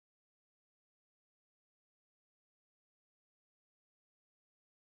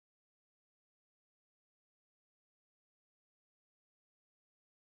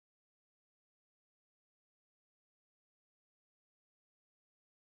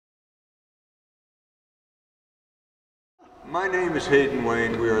My name is Hayden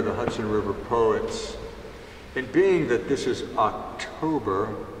Wayne. We are the Hudson River Poets. And being that this is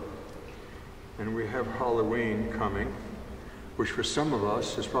October, and we have Halloween coming, which for some of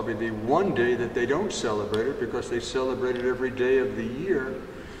us is probably the one day that they don't celebrate it because they celebrate it every day of the year.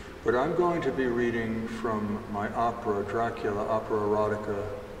 But I'm going to be reading from my opera, Dracula, opera erotica,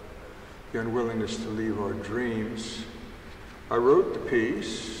 The Unwillingness to Leave Our Dreams. I wrote the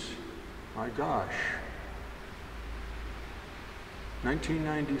piece, my gosh,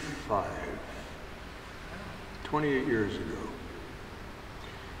 1995, 28 years ago.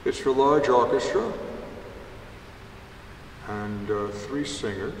 It's for large orchestra and 3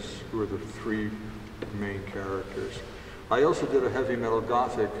 singers, who are the 3 main characters. I also did a heavy metal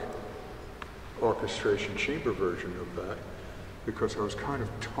gothic orchestration chamber version of that because I was kind of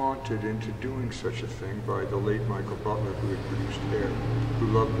taunted into doing such a thing by the late Michael Butler, who had produced Hair, who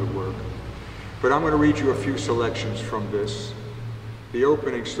loved the work. But I'm going to read you a few selections from this. The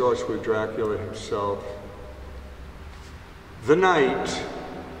opening starts with Dracula himself. The night,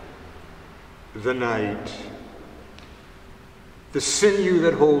 the sinew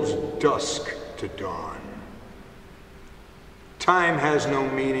that holds dusk to dawn. Time has no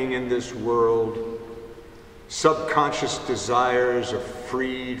meaning in this world. Subconscious desires are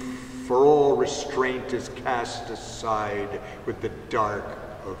freed, for all restraint is cast aside with the dark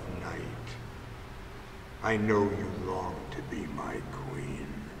of night. I know you long to be my queen.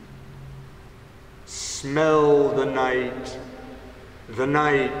 Smell the night, the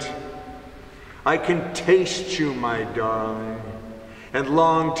night. I can taste you, my darling, and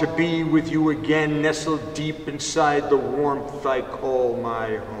long to be with you again, nestled deep inside the warmth I call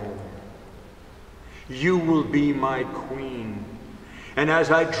my home. You will be my queen, and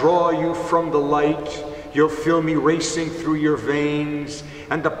as I draw you from the light, you'll feel me racing through your veins,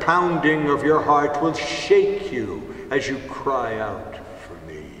 and the pounding of your heart will shake you as you cry out for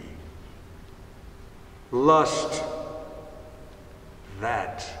me. Lust,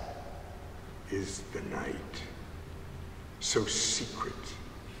 that is the night, so secret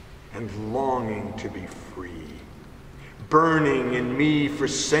and longing to be free, burning in me for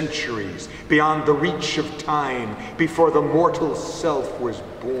centuries beyond the reach of time, before the mortal self was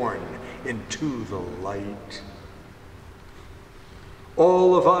born into the light.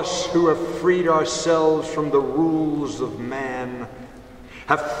 All of us who have freed ourselves from the rules of man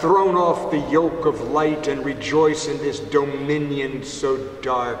have thrown off the yoke of light and rejoice in this dominion so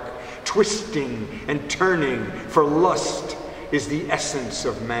dark, twisting and turning, for lust is the essence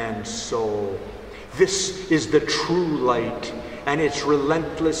of man's soul. This is the true light, and its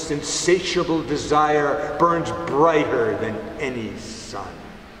relentless, insatiable desire burns brighter than any sun.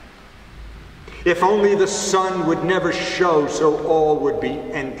 If only the sun would never show, so all would be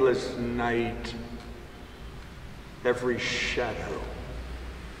endless night. Every shadow,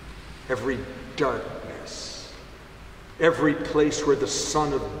 every darkness, every place where the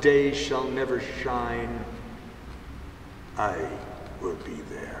sun of day shall never shine, I will be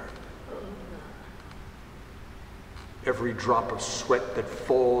there. Every drop of sweat that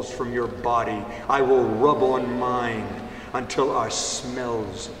falls from your body, I will rub on mine until our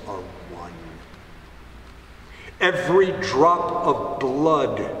smells are one. Every drop of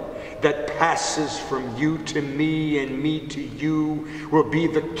blood that passes from you to me and me to you will be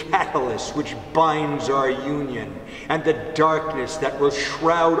the catalyst which binds our union, and the darkness that will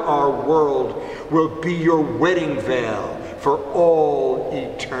shroud our world will be your wedding veil for all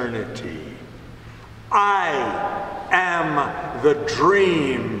eternity. I am the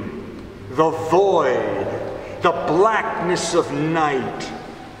dream, the void, the blackness of night.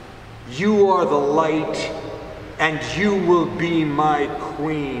 You are the light, and you will be my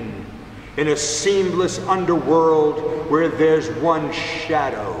queen in a seamless underworld where there's one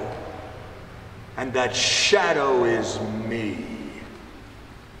shadow, and that shadow is me.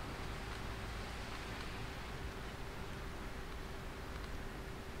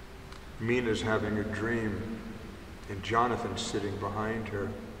 Mina's having a dream, and Jonathan's sitting behind her.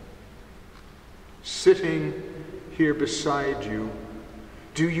 Sitting here beside you,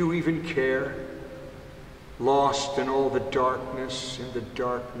 do you even care? Lost in all the darkness,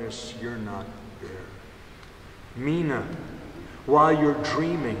 you're not there. Mina, while you're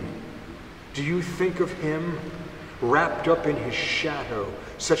dreaming, do you think of him wrapped up in his shadow,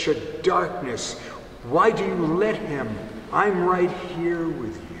 such a darkness? Why do you let him? I'm right here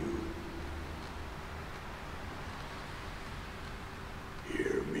with you.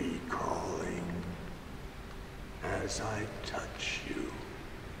 Hear me calling as I touch you,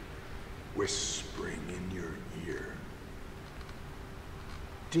 whispering in your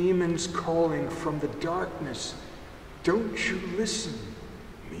demons calling from the darkness. Don't you listen,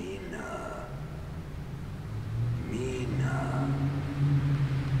 Mina. Mina.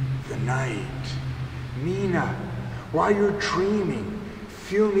 The night. Mina, while you're dreaming,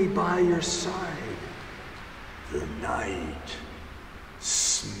 feel me by your side. The night.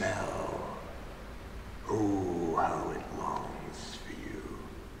 Smell. Oh, how it longs for you.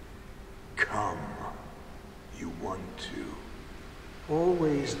 Come. You want to.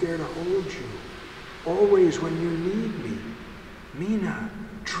 Always there to hold you. Always when you need me. Mina,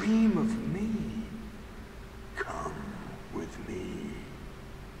 dream of me. Come with me.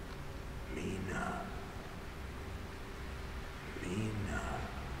 Mina. Mina.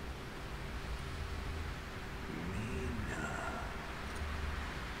 Mina.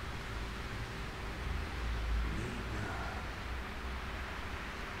 Mina.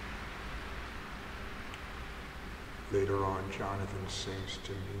 Later on, Jonathan sings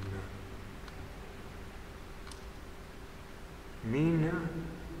to Mina. Mina,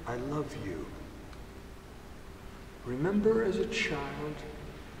 I love you. Remember as a child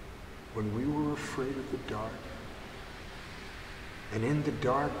when we were afraid of the dark? And in the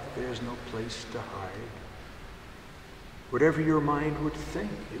dark, there's no place to hide. Whatever your mind would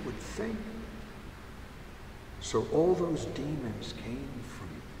think, it would think. So all those demons came from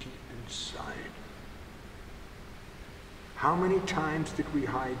deep inside. How many times did we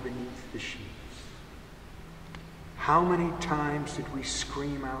hide beneath the sheets? How many times did we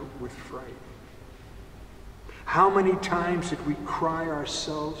scream out with fright? How many times did we cry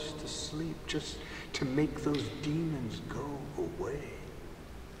ourselves to sleep just to make those demons go away?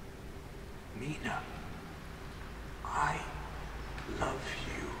 Mina, I love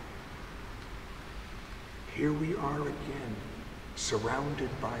you. Here we are again,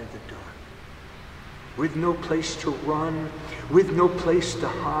 surrounded by the dark, with no place to run, with no place to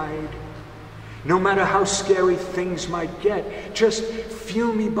hide. No matter how scary things might get, just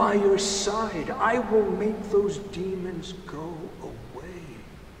feel me by your side. I will make those demons go away.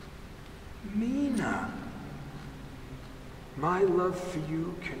 Mina, my love for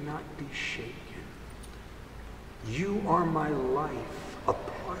you cannot be shaken. You are my life, a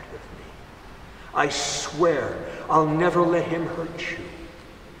part of me. I swear I'll never let him hurt you.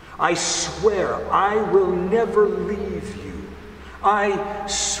 I swear I will never leave you. I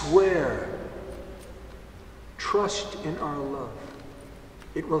swear. Trust in our love.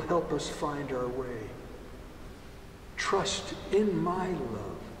 It will help us find our way. Trust in my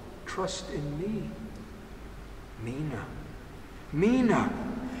love. Trust in me. Mina. Mina,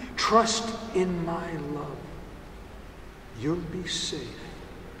 trust in my love. You'll be safe.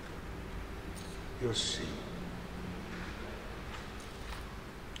 You'll see.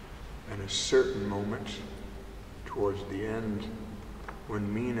 And a certain moment towards the end,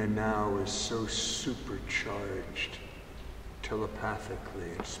 when Mina now is so supercharged,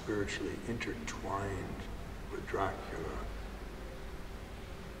 telepathically and spiritually intertwined with Dracula.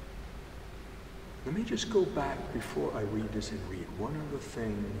 Let me just go back before I read this and read one other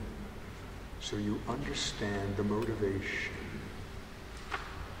thing so you understand the motivation.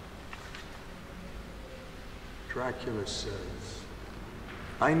 Dracula says,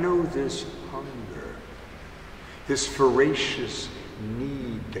 I know this hunger, this voracious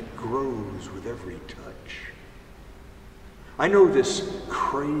need that grows with every touch. I know this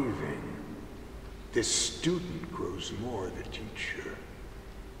craving. This student grows more the teacher.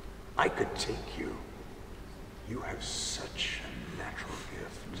 I could take you. You have such a natural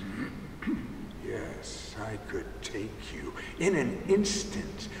gift. Yes, I could take you in an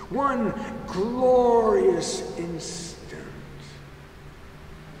instant, one glorious instant.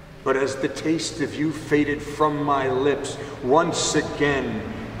 But as the taste of you faded from my lips, once again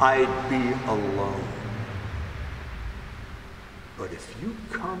I'd be alone. But if you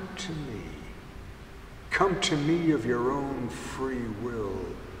come to me of your own free will,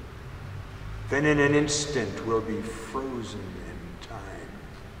 then in an instant we'll be frozen in time.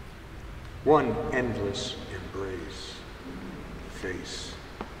 One endless embrace, face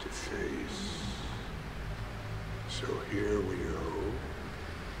to face. So here we go.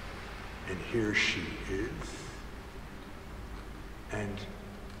 And here she is, and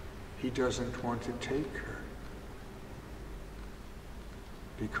he doesn't want to take her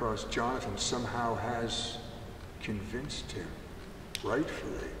because Jonathan somehow has convinced him,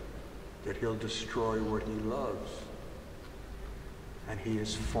 rightfully, that he'll destroy what he loves, and he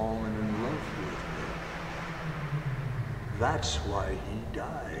has fallen in love with her. That's why he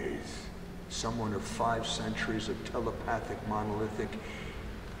dies. Someone of 5 centuries of telepathic, monolithic,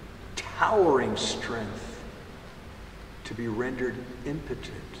 towering strength to be rendered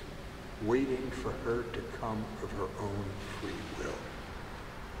impotent waiting for her to come of her own free will.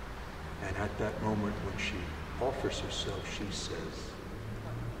 And at that moment when she offers herself, she says,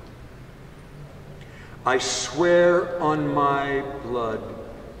 I swear on my blood,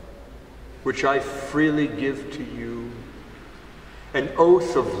 which I freely give to you, an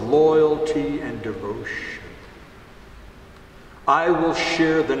oath of loyalty and devotion. I will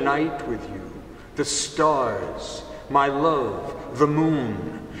share the night with you, the stars, my love, the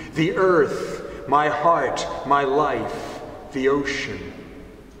moon, the earth, my heart, my life, the ocean.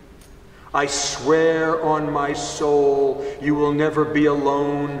 I swear on my soul, you will never be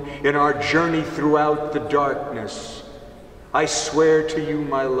alone in our journey throughout the darkness. I swear to you,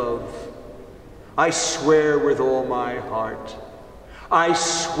 my love. I swear with all my heart. I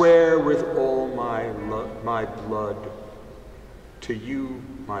swear with all my blood. To you,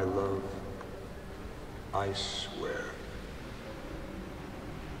 my love, I swear.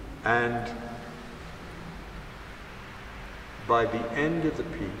 And by the end of the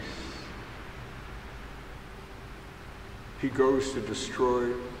piece, he goes to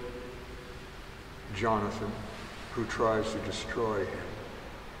destroy Jonathan, who tries to destroy him.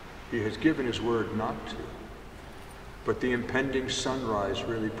 He has given his word not to, but the impending sunrise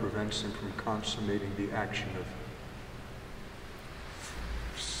really prevents him from consummating the action of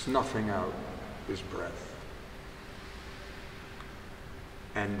snuffing out his breath.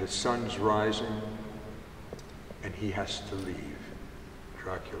 And the sun's rising, and he has to leave.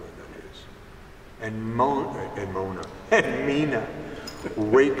 Dracula, that is. And Mina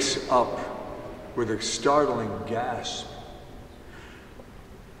wakes up with a startling gasp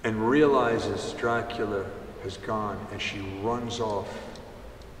and realizes Dracula has gone, and she runs off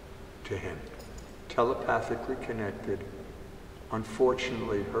to him, telepathically connected.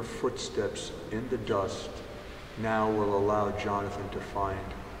 Unfortunately, her footsteps in the dust now will allow Jonathan to find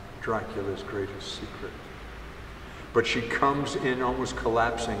Dracula's greatest secret. But she comes in almost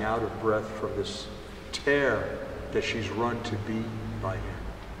collapsing out of breath from this tear that she's run to be by him.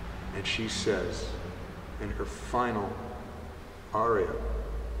 And she says, in her final aria,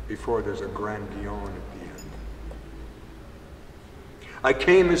 before there's a grandion at the end, I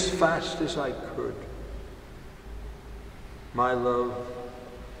came as fast as I could. My love,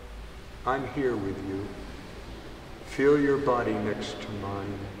 I'm here with you. Feel your body next to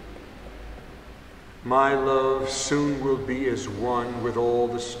mine. My love soon will be as one with all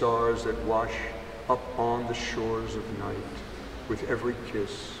the stars that wash up on the shores of night, with every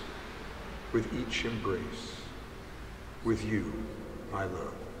kiss, with each embrace, with you, my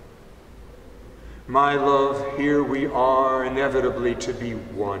love. My love, here we are, inevitably to be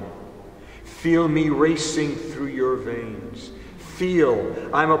one. Feel me racing through your veins. Feel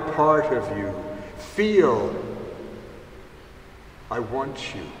I'm a part of you. Feel I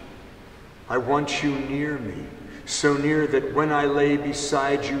want you. I want you near me, so near that when I lay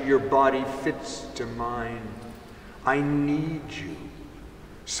beside you, your body fits to mine. I need you,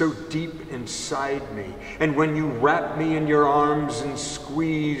 so deep inside me. And when you wrap me in your arms and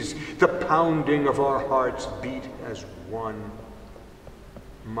squeeze, the pounding of our hearts beat as one.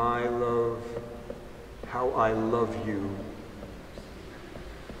 My love, how I love you.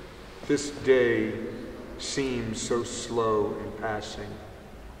 This day seems so slow in passing.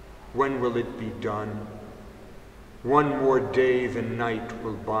 When will it be done? One more day the night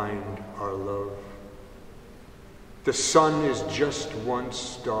will bind our love. The sun is just one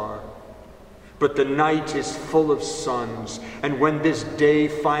star, but the night is full of suns, and when this day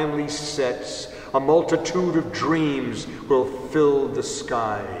finally sets, a multitude of dreams will fill the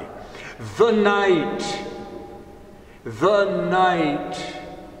sky. The night,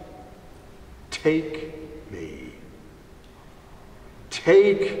 take me.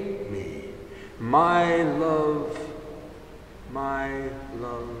 Take me, my love, my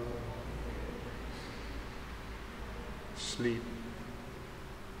love. Sleep,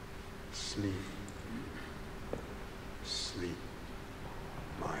 sleep, sleep,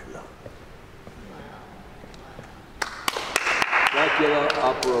 my love. Dracula,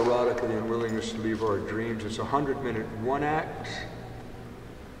 opera erotica, the unwillingness to leave our dreams. It's a 100-minute one act.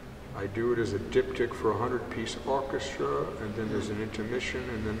 I do it as a diptych for a 100-piece orchestra, and then there's an intermission,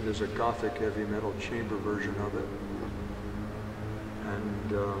 and then there's a gothic heavy metal chamber version of it.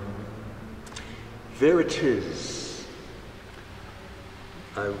 And there it is.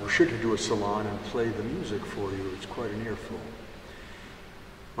 I should do a salon and play the music for you. It's quite an earful.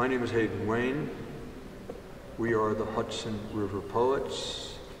 My name is Hayden Wayne. We are the Hudson River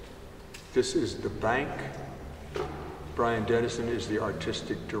Poets. This is The Bank. Brian Dennison is the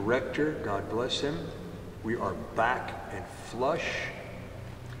artistic director. God bless him. We are back and flush.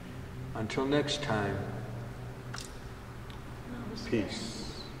 Until next time, peace.